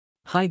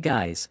Hi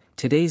guys,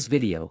 today's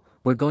video,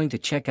 we're going to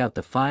check out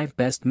the 5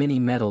 best mini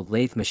metal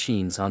lathe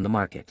machines on the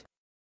market.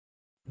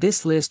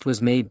 This list was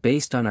made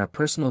based on our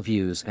personal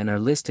views and are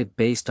listed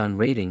based on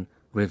rating,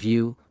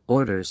 review,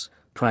 orders,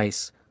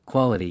 price,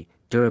 quality,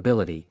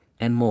 durability,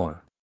 and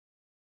more.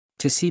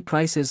 To see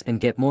prices and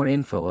get more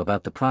info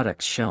about the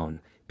products shown,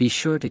 be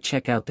sure to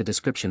check out the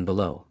description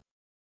below.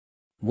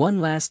 One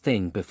last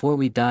thing before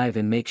we dive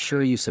in, make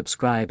sure you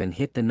subscribe and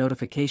hit the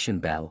notification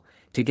bell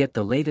to get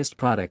the latest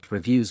product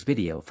reviews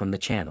video from the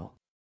channel.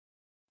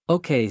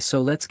 Okay,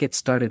 so let's get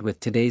started with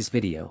today's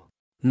video.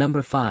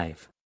 Number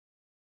 5.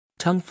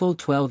 Tungfull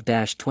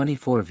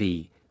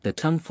 12-24V. The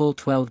Tungfull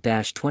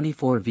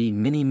 12-24V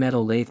Mini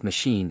Metal Lathe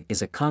Machine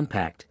is a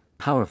compact,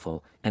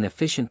 powerful, and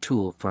efficient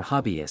tool for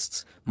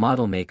hobbyists,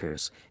 model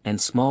makers, and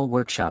small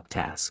workshop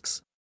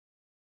tasks.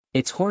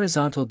 Its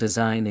horizontal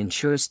design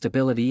ensures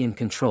stability and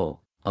control,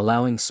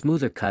 allowing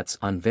smoother cuts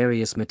on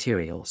various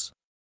materials.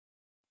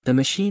 The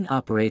machine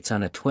operates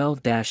on a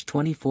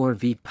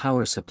 12-24V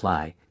power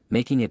supply,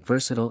 making it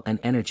versatile and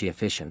energy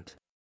efficient.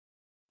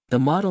 The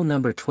model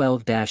number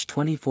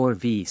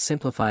 12-24V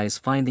simplifies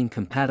finding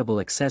compatible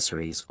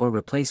accessories or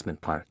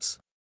replacement parts.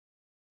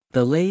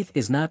 The lathe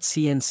is not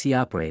CNC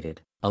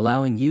operated,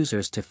 allowing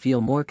users to feel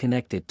more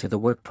connected to the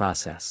work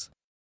process.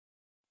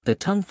 The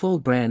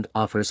Tungfull brand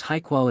offers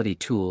high-quality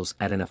tools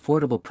at an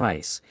affordable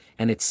price,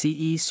 and its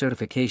CE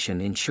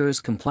certification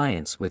ensures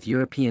compliance with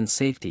European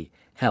safety,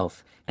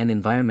 health, and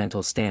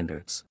environmental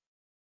standards.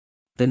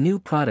 The new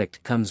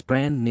product comes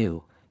brand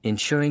new,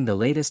 ensuring the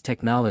latest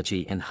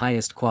technology and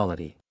highest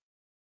quality.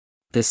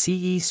 The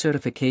CE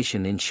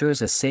certification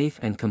ensures a safe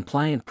and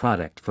compliant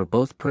product for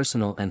both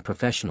personal and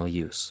professional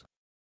use.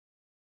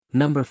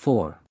 Number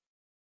 4.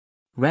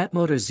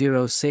 RATTMMOTOR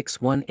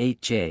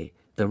 0618J.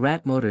 The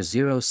RATTMMOTOR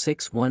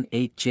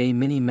 0618J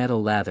Mini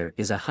Metal Lathe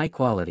is a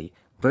high-quality,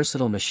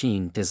 versatile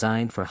machine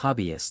designed for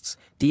hobbyists,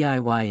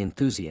 DIY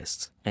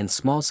enthusiasts, and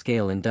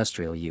small-scale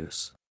industrial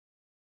use.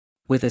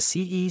 With a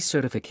CE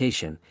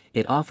certification,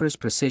 it offers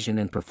precision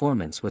and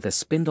performance with a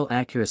spindle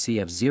accuracy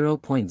of 0.01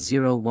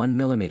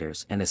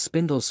 mm and a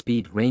spindle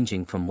speed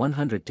ranging from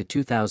 100 to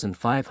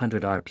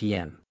 2500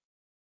 RPM.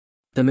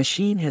 The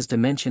machine has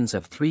dimensions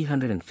of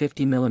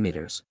 350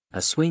 mm,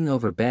 a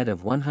swing-over bed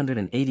of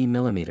 180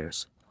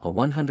 mm, a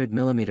 100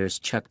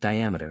 mm chuck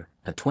diameter,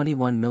 a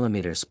 21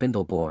 mm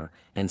spindle bore,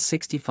 and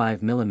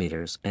 65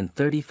 mm and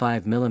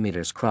 35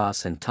 mm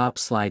cross and top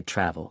slide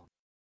travel.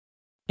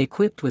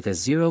 Equipped with a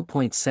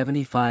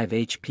 0.75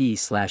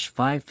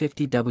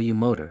 HP/550W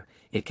motor,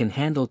 it can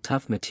handle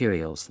tough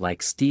materials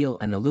like steel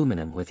and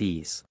aluminum with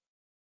ease.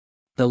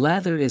 The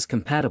lathe is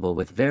compatible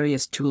with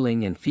various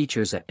tooling and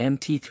features a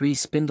MT3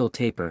 spindle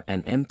taper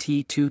and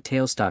MT2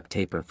 tailstock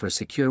taper for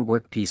secure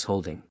workpiece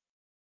holding.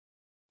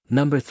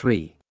 Number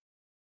 3.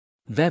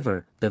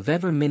 VEVOR. The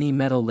VEVOR Mini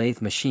Metal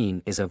Lathe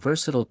Machine is a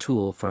versatile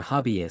tool for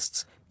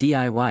hobbyists,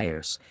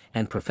 DIYers,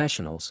 and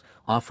professionals,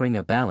 offering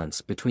a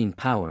balance between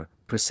power,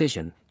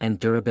 precision, and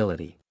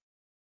durability.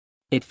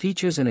 It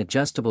features an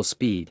adjustable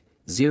speed,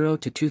 0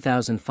 to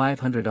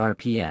 2500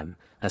 RPM,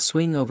 a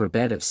swing-over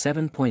bed of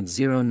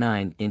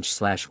 7.09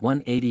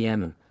 inch/180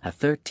 mm, a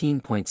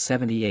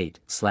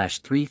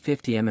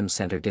 13.78/350 mm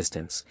center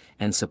distance,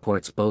 and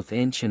supports both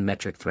inch and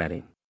metric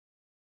threading.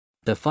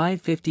 The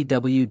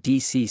 550W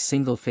DC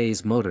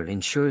single-phase motor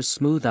ensures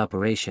smooth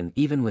operation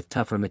even with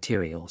tougher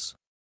materials.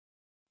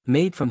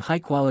 Made from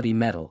high-quality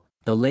metal,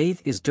 the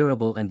lathe is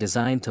durable and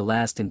designed to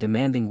last in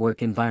demanding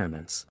work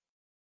environments.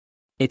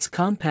 Its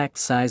compact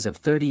size of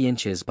 30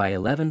 inches by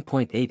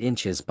 11.8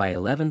 inches by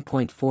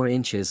 11.4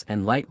 inches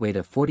and lightweight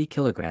of 40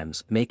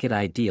 kilograms make it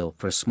ideal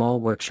for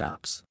small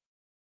workshops.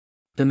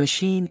 The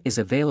machine is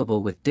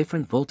available with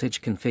different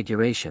voltage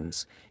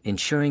configurations,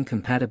 ensuring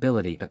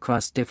compatibility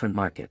across different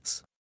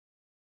markets.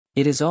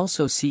 It is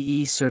also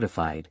CE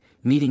certified,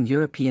 meeting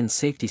European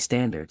safety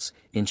standards,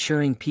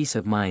 ensuring peace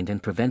of mind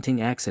and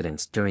preventing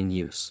accidents during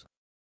use.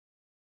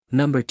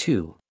 Number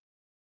 2.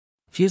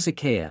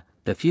 FUSIKAYA.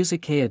 The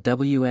FUSIKAYA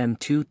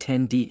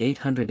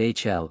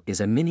WM210D800HL is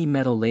a mini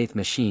metal lathe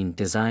machine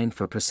designed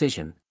for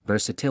precision,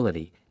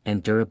 versatility,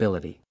 and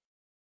durability.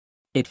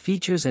 It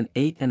features an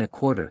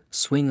 8¼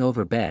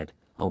 swing-over bed,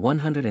 a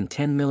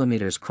 110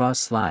 mm cross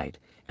slide,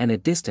 and a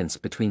distance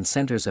between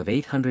centers of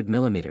 800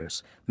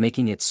 mm,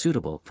 making it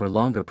suitable for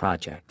longer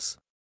projects.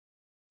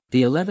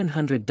 The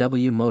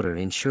 1100W motor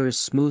ensures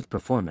smooth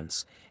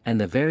performance, and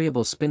the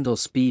variable spindle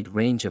speed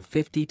range of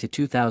 50 to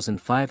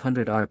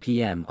 2500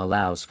 RPM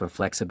allows for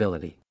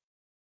flexibility.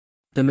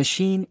 The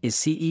machine is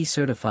CE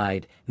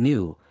certified,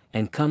 new,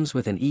 and comes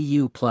with an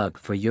EU plug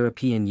for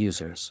European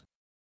users.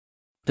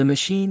 The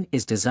machine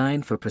is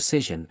designed for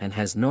precision and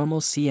has normal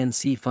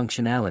CNC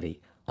functionality,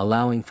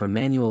 allowing for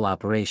manual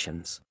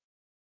operations.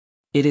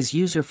 It is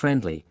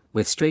user-friendly,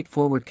 with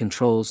straightforward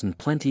controls and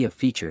plenty of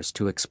features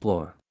to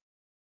explore.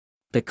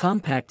 The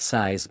compact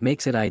size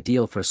makes it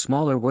ideal for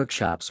smaller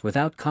workshops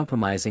without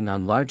compromising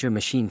on larger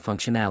machine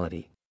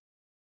functionality.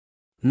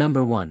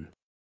 Number 1.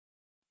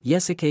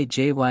 YESOKAY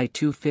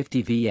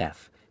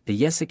JY250VF. the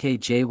YESOKAY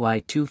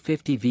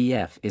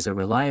JY250VF is a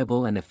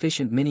reliable and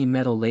efficient mini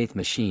metal lathe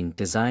machine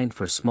designed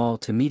for small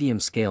to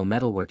medium-scale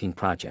metalworking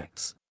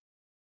projects.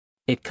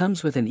 It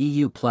comes with an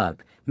EU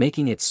plug,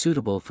 making it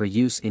suitable for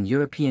use in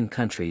European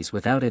countries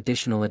without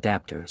additional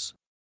adapters.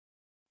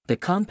 The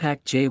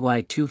compact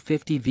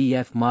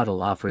JY250VF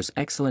model offers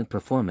excellent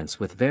performance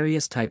with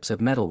various types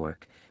of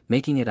metalwork,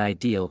 making it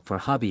ideal for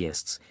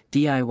hobbyists,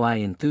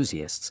 DIY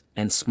enthusiasts,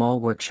 and small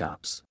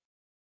workshops.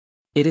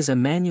 It is a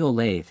manual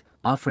lathe,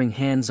 offering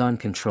hands-on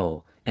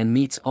control, and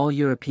meets all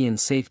European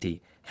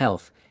safety,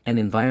 health, and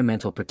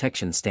environmental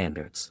protection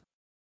standards.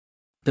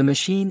 The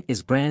machine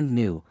is brand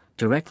new,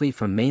 directly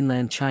from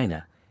mainland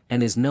China,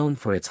 and is known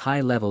for its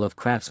high level of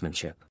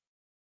craftsmanship.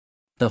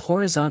 The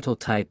horizontal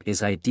type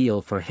is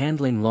ideal for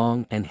handling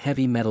long and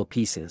heavy metal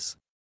pieces,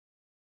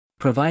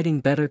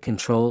 providing better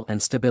control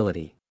and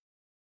stability.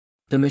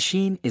 The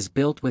machine is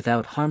built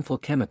without harmful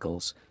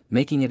chemicals,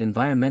 making it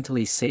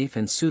environmentally safe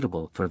and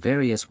suitable for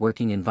various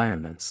working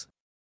environments.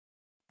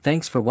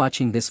 Thanks for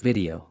watching this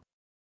video.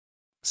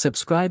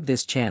 Subscribe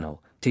this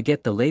channel to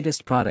get the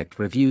latest product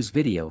reviews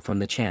video from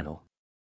the channel.